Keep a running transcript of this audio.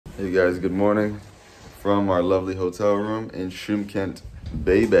Hey guys, good morning from our lovely hotel room in Shymkent,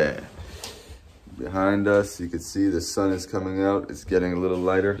 baby. Behind us, you can see the sun is coming out. It's getting a little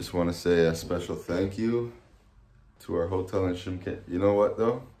lighter. Just want to say a special thank you to our hotel in Shymkent. You know what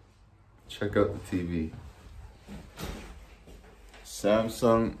though? Check out the TV.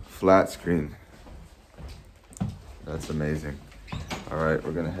 Samsung flat screen. That's amazing. All right,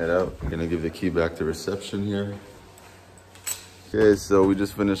 we're gonna head out. We're gonna give the key back to reception here. Okay, so we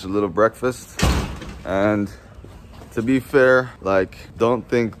just finished a little breakfast, and to be fair, like, don't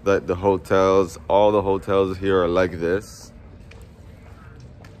think that all the hotels here are like this.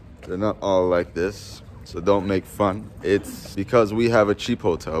 They're not all like this, so don't make fun. It's because we have a cheap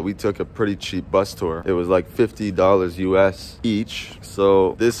hotel. We took a pretty cheap bus tour. It was like $50 US each.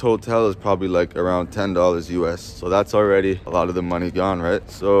 So this hotel is probably like around $10 US. So that's already a lot of the money gone, right?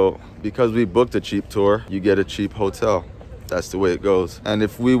 So because we booked a cheap tour, you get a cheap hotel. That's the way it goes. And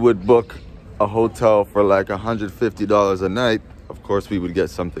if we would book a hotel for like $150 a night, of course we would get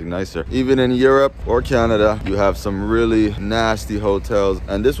something nicer. Even in Europe or Canada, you have some really nasty hotels,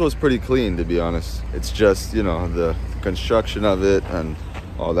 and this was pretty clean, to be honest. It's just, you know, the construction of it and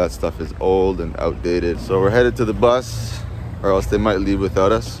all that stuff is old and outdated. So we're headed to the bus, or else they might leave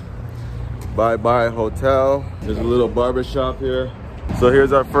without us. Bye bye hotel. There's a little barber shop here. So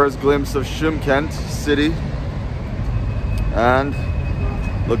here's our first glimpse of Shymkent city, and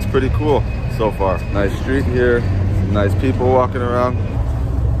looks pretty cool so far. Nice street here, some nice people walking around.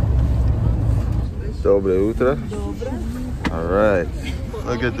 Dobre utro. All right,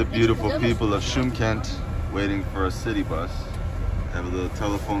 look at the beautiful people of Shymkent waiting for a city bus. They have a little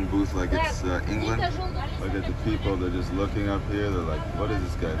telephone booth like it's England. Look at the people, they're just looking up here. They're like, what is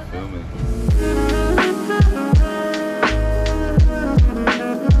this guy filming?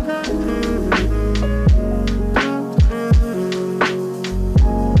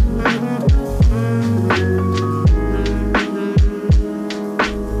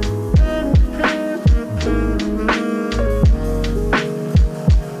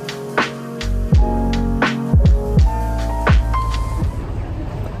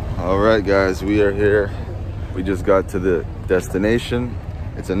 Alright guys, we are here. We just got to the destination.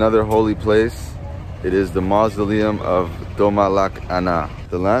 It's another holy place. It is the mausoleum of Domalak Ana.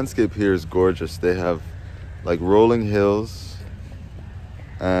 The landscape here is gorgeous. They have like rolling hills,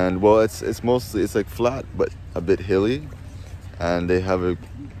 and well, it's like flat but a bit hilly, and they have a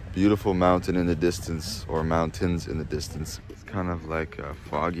beautiful mountain in the distance, or mountains in the distance. It's kind of like a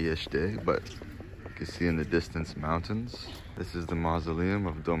foggy-ish day, but you can see in the distance mountains. This is the mausoleum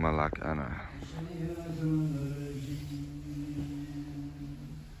of Domalak Ana.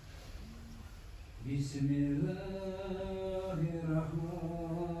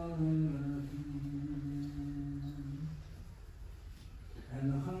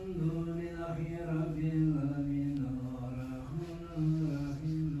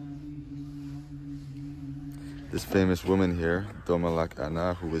 This famous woman here, Domalak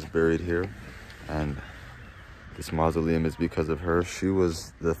Ana, who was buried here, and this mausoleum is because of her. She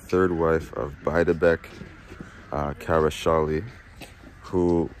was the third wife of Baidabek Karashali,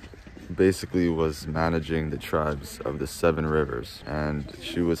 who basically was managing the tribes of the 7 rivers, and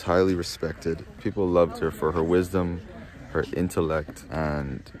she was highly respected. People loved her for her wisdom, her intellect,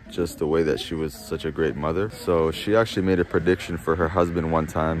 and just the way that she was such a great mother. So she actually made a prediction for her husband one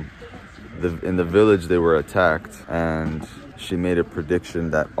time. In the village they were attacked, and she made a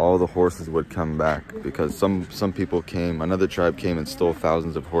prediction that all the horses would come back, because some people came, another tribe came and stole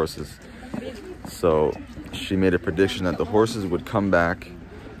thousands of horses. So she made a prediction that the horses would come back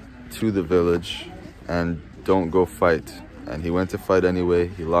to the village and don't go fight. And he went to fight anyway.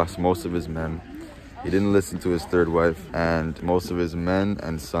 He lost most of his men. He didn't listen to his third wife, and most of his men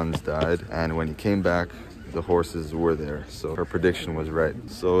and sons died. And when he came back, the horses were there. So her prediction was right.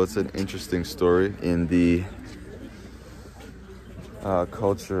 So it's an interesting story in the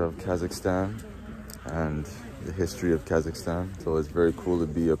culture of Kazakhstan and the history of Kazakhstan. So it's very cool to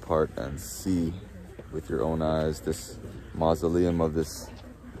be a part and see with your own eyes this mausoleum of this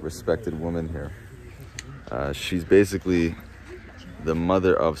respected woman here. She's basically the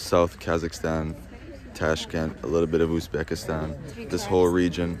mother of South Kazakhstan, Tashkent, a little bit of Uzbekistan, this whole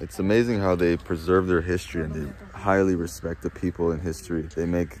region. It's amazing how they preserve their history, and they highly respect the people in history. They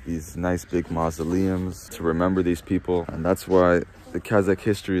make these nice big mausoleums to remember these people, and that's why the Kazakh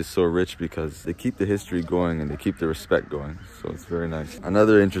history is so rich, because they keep the history going and they keep the respect going. So it's very nice.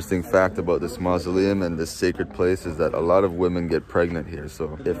 Another interesting fact about this mausoleum and this sacred place is that a lot of women get pregnant here.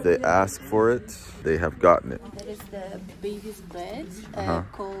 So if they ask for it, they have gotten it. There is the baby's bed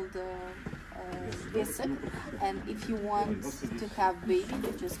called basic, and if you want to have baby,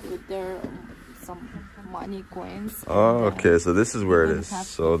 you just put there some money, coins. Oh, okay, so this is where it is.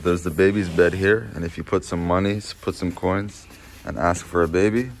 So there's the baby's bed here, and if you put some money, put some coins, and ask for a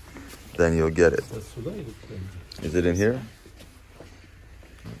baby, then you'll get it. Is it in here?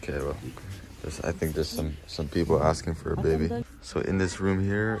 Okay, well, I think there's some people asking for a baby. So in this room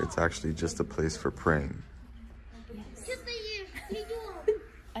here, it's actually just a place for praying.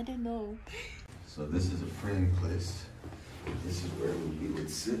 I don't know. So this is a praying place. This is where we would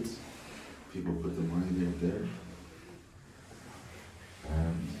sit. People put the money there.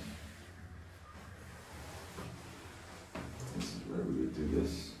 And this is where we would do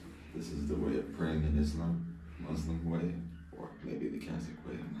this. This is the way of praying in Islam, Muslim way, or maybe the Kazakh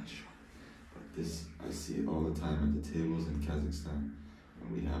way, I'm not sure. But this, I see it all the time at the tables in Kazakhstan.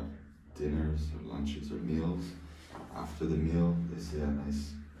 When we have dinners or lunches or meals, after the meal, they say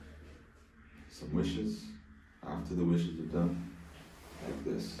some wishes. After the wishes are done, like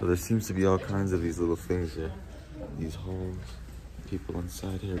this. So there seems to be all kinds of these little things here. These homes, people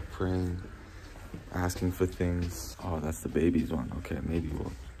inside here praying, asking for things. Oh, that's the baby's one. Okay, maybe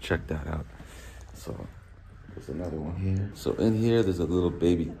we'll check that out. So there's another one here. So in here, there's a little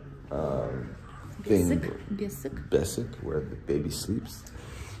baby thing. Basic, where the baby sleeps.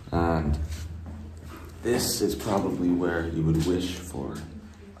 And this is probably where you would wish for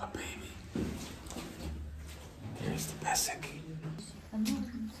a baby. Here's the basic.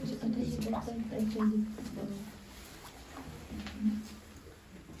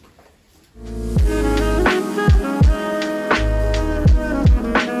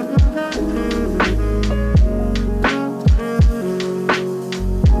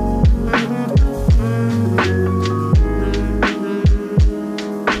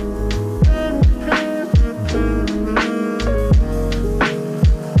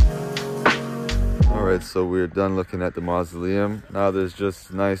 So we're done looking at the mausoleum. Now there's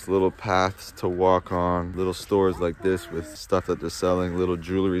just nice little paths to walk on, little stores like this with stuff that they're selling, little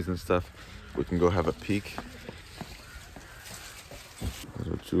jewelries and stuff. We can go have a peek.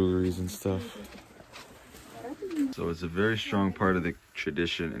 Little jewelries and stuff. So it's a very strong part of the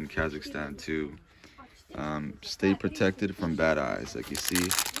tradition in Kazakhstan to stay protected from bad eyes. Like you see,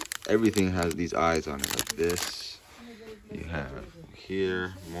 everything has these eyes on it, like this. You have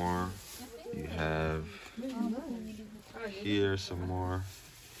here more. You have here some more,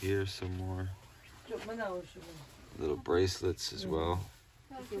 here some more. Little bracelets as well.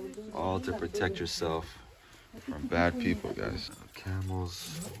 All to protect yourself from bad people, guys.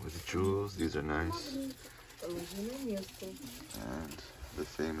 Camels with jewels, these are nice. And the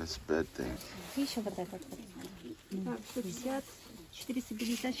famous bed thing.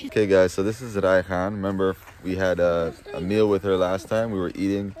 Okay guys, so this is Raihan. Remember we had a meal with her last time. We were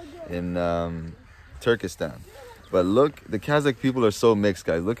eating in Turkestan. But look, the Kazakh people are so mixed,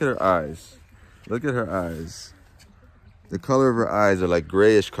 guys. Look at her eyes. Look at her eyes. The color of her eyes are like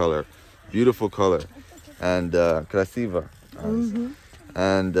grayish color. Beautiful color. And krasiva eyes.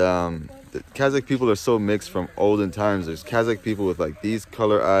 And the Kazakh people are so mixed from olden times. There's Kazakh people with like these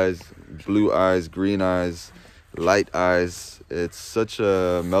color eyes, blue eyes, green eyes, light eyes. It's such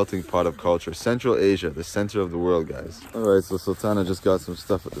a melting pot of culture. Central Asia, the center of the world, guys. All right, so Sultana just got some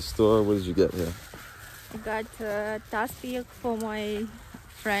stuff at the store. What did you get here? I got tasbih for my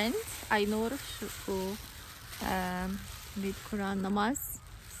friend Aynur, who did Quran namaz.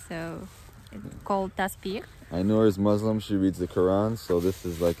 So it's called tasbih. Aynur is Muslim. She reads the Quran, so this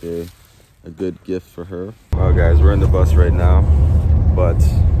is like a good gift for her. Well, guys, we're in the bus right now, but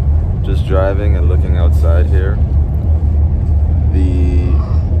just driving and looking outside here. The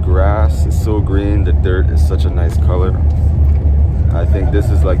grass is so green, the dirt is such a nice color. I think this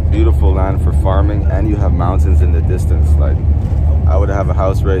is like beautiful land for farming, and you have mountains in the distance. Like, I would have a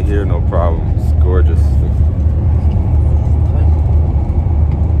house right here, no problem. It's gorgeous.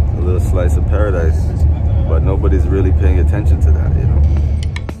 A little slice of paradise, but nobody's really paying attention to that, you know.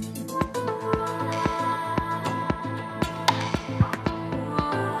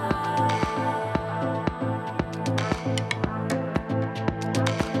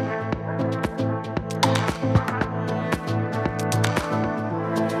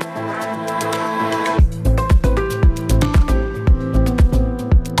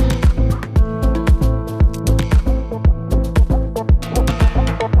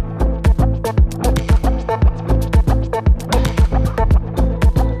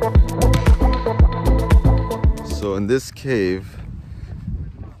 In this cave,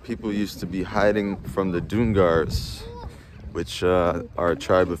 people used to be hiding from the Dungars, which are a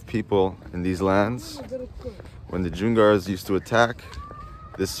tribe of people in these lands. When the Dungars used to attack,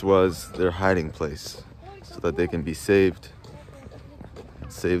 this was their hiding place so that they can be saved,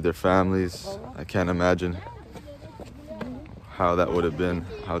 save their families. I can't imagine how that would have been,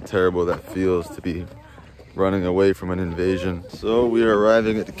 how terrible that feels to be running away from an invasion. So we are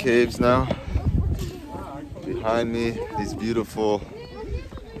arriving at the caves now. Behind me, these beautiful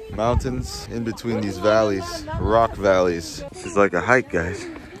mountains in between these valleys, rock valleys. This is like a hike, guys.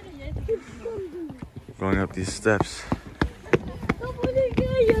 Going up these steps.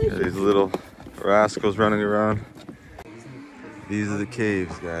 These little rascals running around. These are the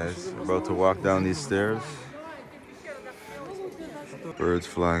caves, guys. We're about to walk down these stairs. Birds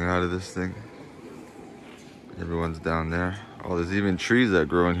flying out of this thing. Everyone's down there. Oh, there's even trees that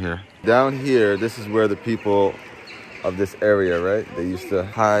grow in here. Down here, this is where the people of this area, right? They used to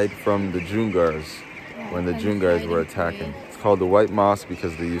hide from the Jungars when the Jungars were attacking. It's called the White Mosque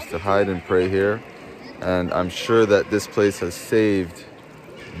because they used to hide and pray here. And I'm sure that this place has saved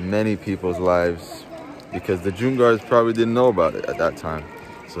many people's lives because the Jungars probably didn't know about it at that time.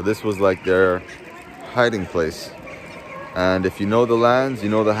 So this was like their hiding place. And if you know the lands, you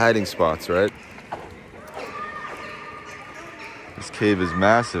know the hiding spots, right? This cave is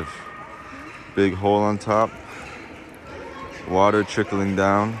massive. Big hole on top. Water trickling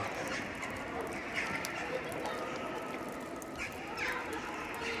down.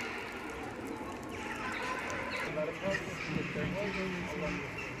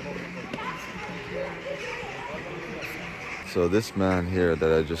 So this man here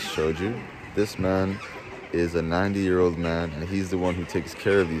that I just showed you, this man is a 90-year-old man, and he's the one who takes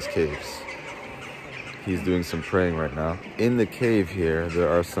care of these caves. He's doing some praying right now. In the cave here, there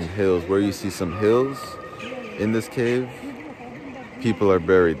are some hills. Where you see some hills in this cave, people are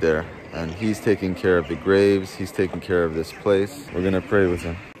buried there. And he's taking care of the graves. He's taking care of this place. We're gonna pray with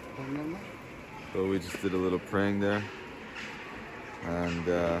him. So we just did a little praying there.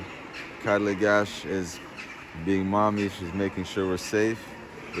 And Kadlegash is being mommy. She's making sure we're safe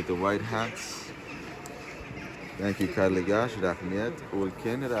with the white hats. Thank you, Kadlegash. Rahmiyat.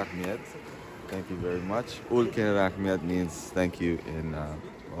 Ulkin Rahmiyat. Thank you very much. Ulkin Rahmiyat means thank you in,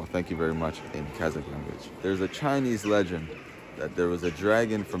 well, thank you very much in Kazakh language. There's a Chinese legend that there was a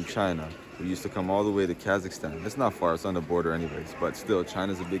dragon from China who used to come all the way to Kazakhstan. It's not far, it's on the border anyways, but still,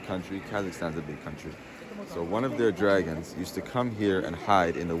 China's a big country, Kazakhstan's a big country. So one of their dragons used to come here and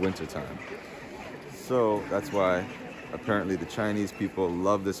hide in the wintertime. So that's why apparently the Chinese people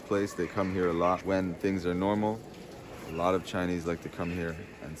love this place. They come here a lot when things are normal. A lot of Chinese like to come here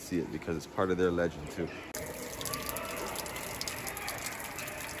and see it because it's part of their legend too.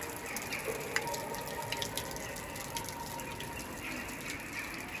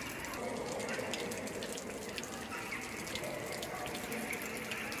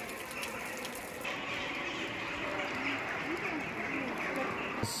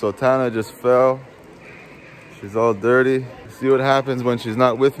 Sultana just fell. She's all dirty. See what happens when she's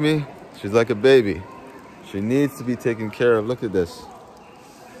not with me? She's like a baby. She needs to be taken care of. Look at this.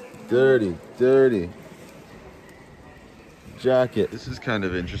 Dirty, dirty jacket. This is kind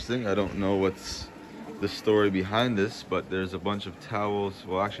of interesting. I don't know what's the story behind this, but there's a bunch of towels.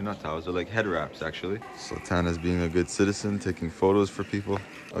 Well, actually not towels. They're like head wraps, actually. Sultana's being a good citizen, taking photos for people.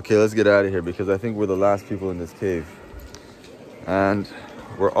 Okay, let's get out of here because I think we're the last people in this cave. And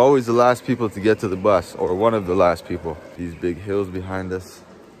we're always the last people to get to the bus, or one of the last people. These big hills behind us.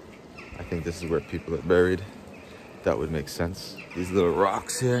 I think this is where people are buried. That would make sense. These little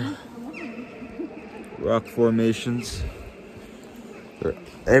rocks here. Rock formations. They're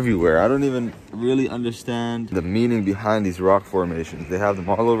everywhere. I don't even really understand the meaning behind these rock formations. They have them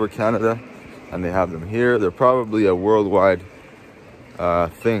all over Canada and they have them here. They're probably a worldwide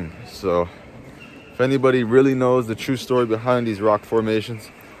thing. So if anybody really knows the true story behind these rock formations,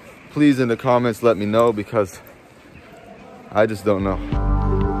 please in the comments let me know because I just don't know.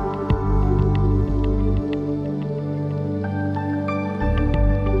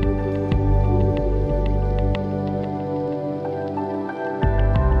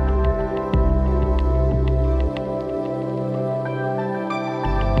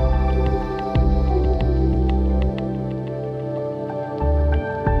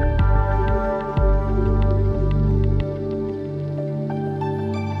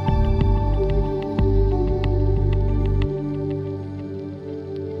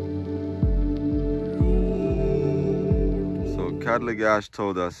 Kadlegash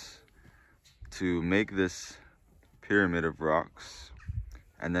told us to make this pyramid of rocks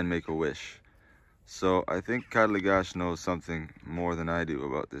and then make a wish. So I think Kadlegash knows something more than I do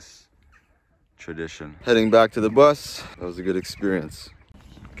about this tradition. Heading back to the bus. That was a good experience.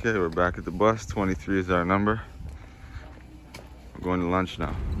 Okay, we're back at the bus. 23 is our number. We're going to lunch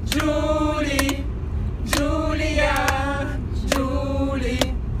now. Julie, Julia,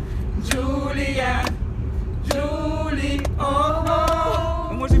 Julie, Julia, Julie, oh,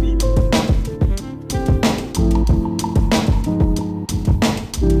 oh. Moi j'ai mis.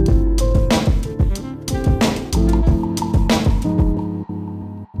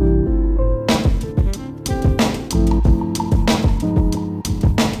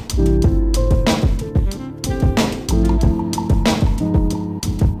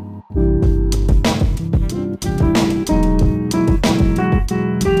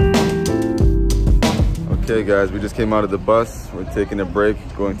 Okay guys, we just came out of the bus. We're taking a break,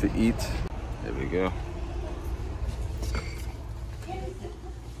 going to eat. There we go.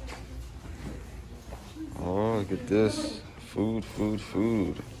 Oh, look at this. Food, food,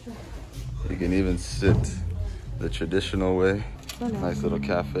 food. You can even sit the traditional way. Nice little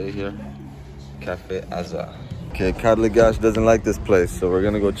cafe here. Cafe Aza. Okay, Kadligash doesn't like this place, so we're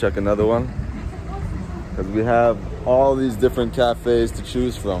gonna go check another one. Because we have all these different cafes to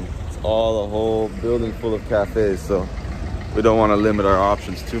choose from. All a whole building full of cafes, so we don't want to limit our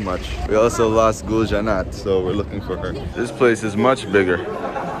options too much. We also lost Guljanat, so we're looking for her. This place is much bigger.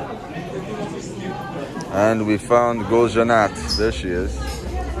 And we found Guljanat. There she is.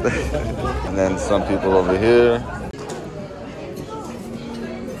 And then some people over here.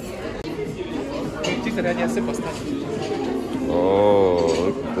 Oh,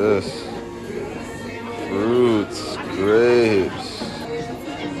 look at this. Fruits, grapes.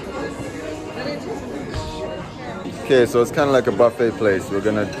 Okay, so it's kind of like a buffet place. We're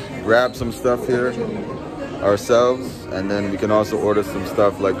gonna grab some stuff here ourselves, and then we can also order some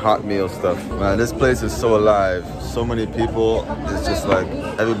stuff like hot meal stuff. Man, this place is so alive. So many people. It's just like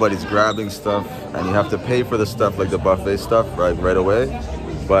everybody's grabbing stuff, and you have to pay for the stuff like the buffet stuff right away.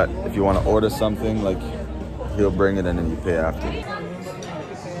 But if you want to order something, like he'll bring it and then you pay after.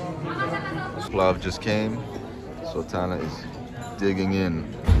 Splav just came, so Tana is digging in.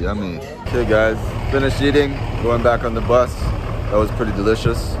 Yummy. Okay guys, finished eating, going back on the bus. That was pretty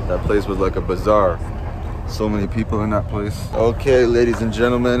delicious. That place was like a bazaar. So many people in that place. Okay, ladies and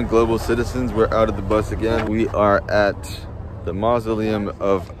gentlemen, global citizens, we're out of the bus again. We are at the mausoleum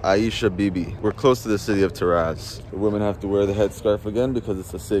of Aisha Bibi. We're close to the city of Taraz. The women have to wear the headscarf again because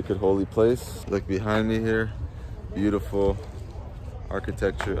it's a sacred holy place. Look behind me here. Beautiful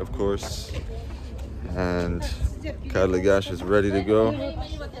architecture, of course. And Kadligash is ready to go.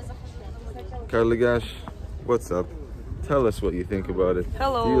 Kadligash, what's up? Tell us what you think about it.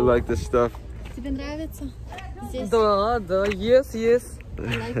 Hello. Do you like this stuff? Тебе нравится здесь? Да, да, yes.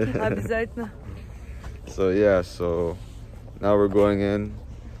 Обязательно. So yeah, so now we're going in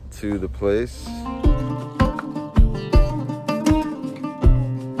to the place.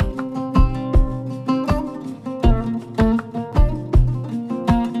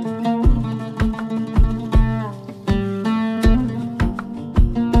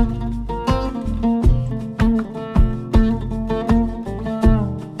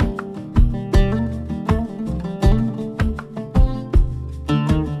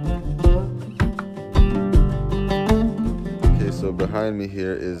 Behind me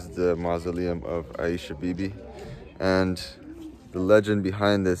here is the mausoleum of Aisha Bibi, and the legend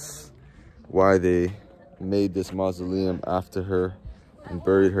behind this, why they made this mausoleum after her and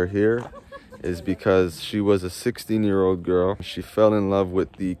buried her here, is because she was a 16-year-old girl. She fell in love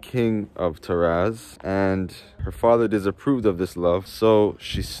with the king of Taraz, and her father disapproved of this love, so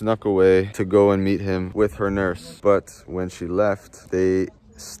she snuck away to go and meet him with her nurse. But when she left, they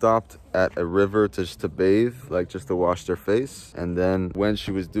stopped at a river just to bathe, like just to wash their face. And then when she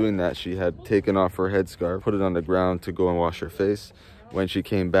was doing that, she had taken off her headscarf, put it on the ground to go and wash her face. When she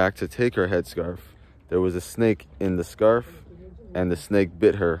came back to take her headscarf, there was a snake in the scarf, and the snake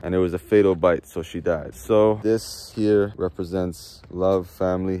bit her, and it was a fatal bite, so she died. So this here represents love,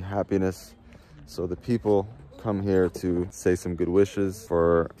 family, happiness. So the people come here to say some good wishes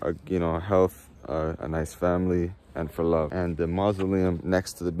for health, a nice family, and for love. And the mausoleum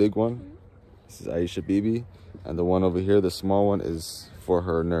next to the big one, this is Aisha Bibi, and the one over here, the small one, is for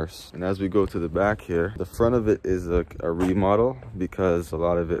her nurse. And as we go to the back here, the front of it is a remodel because a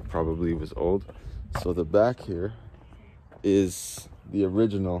lot of it probably was old. So the back here is the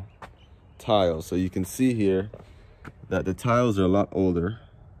original tile. So you can see here that the tiles are a lot older.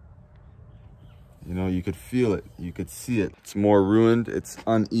 You know, you could feel it, you could see it. It's more ruined, it's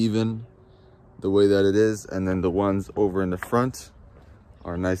uneven the way that it is, and then the ones over in the front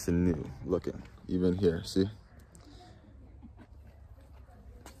are nice and new looking. Even here, see?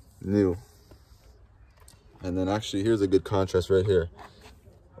 New. And then actually here's a good contrast right here.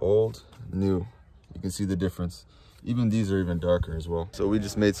 Old, new. You can see the difference. Even these are even darker as well. So we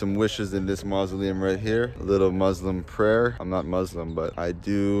just made some wishes in this mausoleum right here. A little Muslim prayer. I'm not Muslim, but I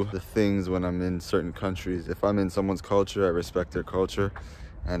do the things when I'm in certain countries. If I'm in someone's culture, I respect their culture,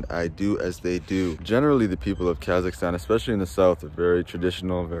 and I do as they do. Generally, the people of Kazakhstan, especially in the south, are very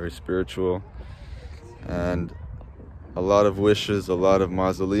traditional, very spiritual, and a lot of wishes, a lot of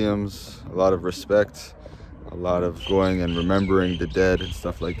mausoleums, a lot of respect, a lot of going and remembering the dead and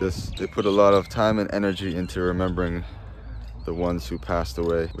stuff like this. They put a lot of time and energy into remembering the ones who passed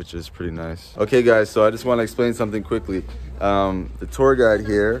away, which is pretty nice. Okay guys, so I just want to explain something quickly. The tour guide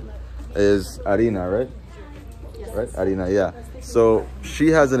here is Arina, right? Right, Arina, yeah. So she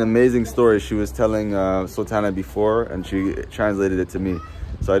has an amazing story she was telling Sultana before, and she translated it to me.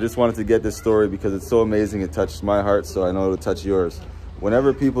 So I just wanted to get this story because it's so amazing. It touched my heart, so I know it'll touch yours.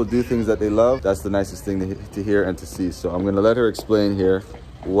 Whenever people do things that they love, that's the nicest thing to hear and to see. So I'm gonna let her explain here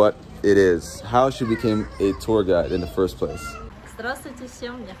what it is, how she became a tour guide in the first place. Здравствуйте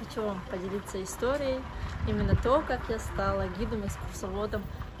всем, я хочу вам поделиться историей, именно то, как я стала гидом, экскурсоводом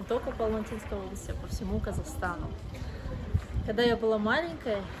не только по Алматинской области, а по всему Казахстану. Когда я была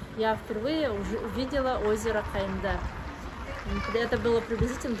маленькой, я впервые уже увидела озеро Кайндар. Это было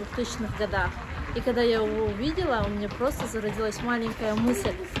приблизительно в 2000-х годах. И когда я его увидела, у меня просто зародилась маленькая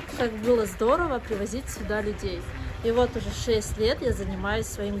мысль, как было здорово привозить сюда людей. И вот уже 6 лет я занимаюсь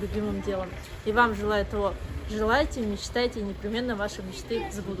своим любимым делом. И вам желаю того. Желайте, мечтайте, и непременно ваши мечты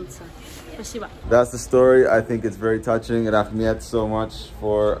сбудутся. Спасибо. That's the story. I think it's very touching. Rahmiyat so much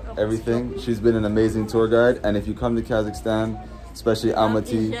for everything. She's been an amazing tour guide. And if you come to Kazakhstan, especially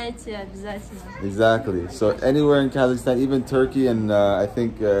Almaty. Exactly. So anywhere in Kazakhstan, even Turkey and I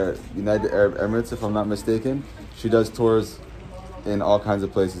think United Arab Emirates, if I'm not mistaken, she does tours in all kinds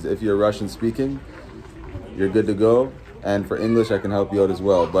of places. If you're Russian speaking, you're good to go. And for English, I can help you out as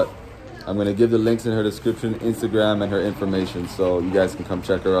well. But I'm going to give the links in her description, Instagram, and her information, so you guys can come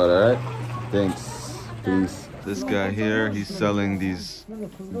check her out, all right? Thanks. Peace. This guy here, he's selling these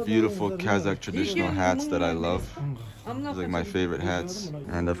beautiful Kazakh traditional hats that I love. These are like my favorite hats.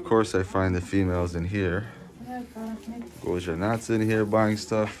 And of course, I find the females in here. Gojanat's in here buying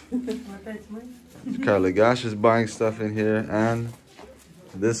stuff. Karligash is buying stuff in here. And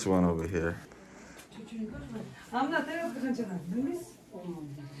this one over here.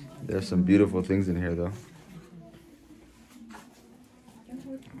 There's some beautiful things in here though.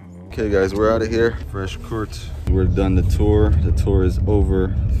 Okay guys, we're out of here. Fresh Kurt. We're done the tour. The tour is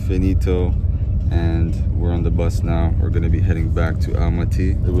over. Finito. And we're on the bus now. We're gonna be heading back to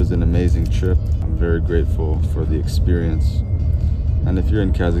Almaty. It was an amazing trip. I'm very grateful for the experience. And if you're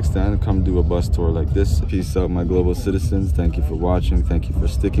in Kazakhstan, come do a bus tour like this. Peace out, my global citizens. Thank you for watching. Thank you for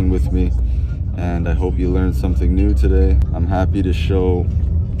sticking with me. And I hope you learned something new today. I'm happy to show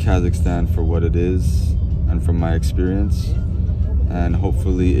Kazakhstan for what it is and from my experience. And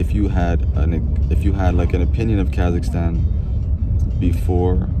hopefully if you had like an opinion of Kazakhstan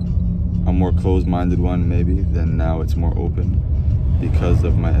before, a more closed-minded one maybe, then now it's more open because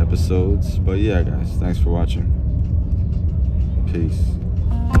of my episodes. But yeah guys, thanks for watching. Peace.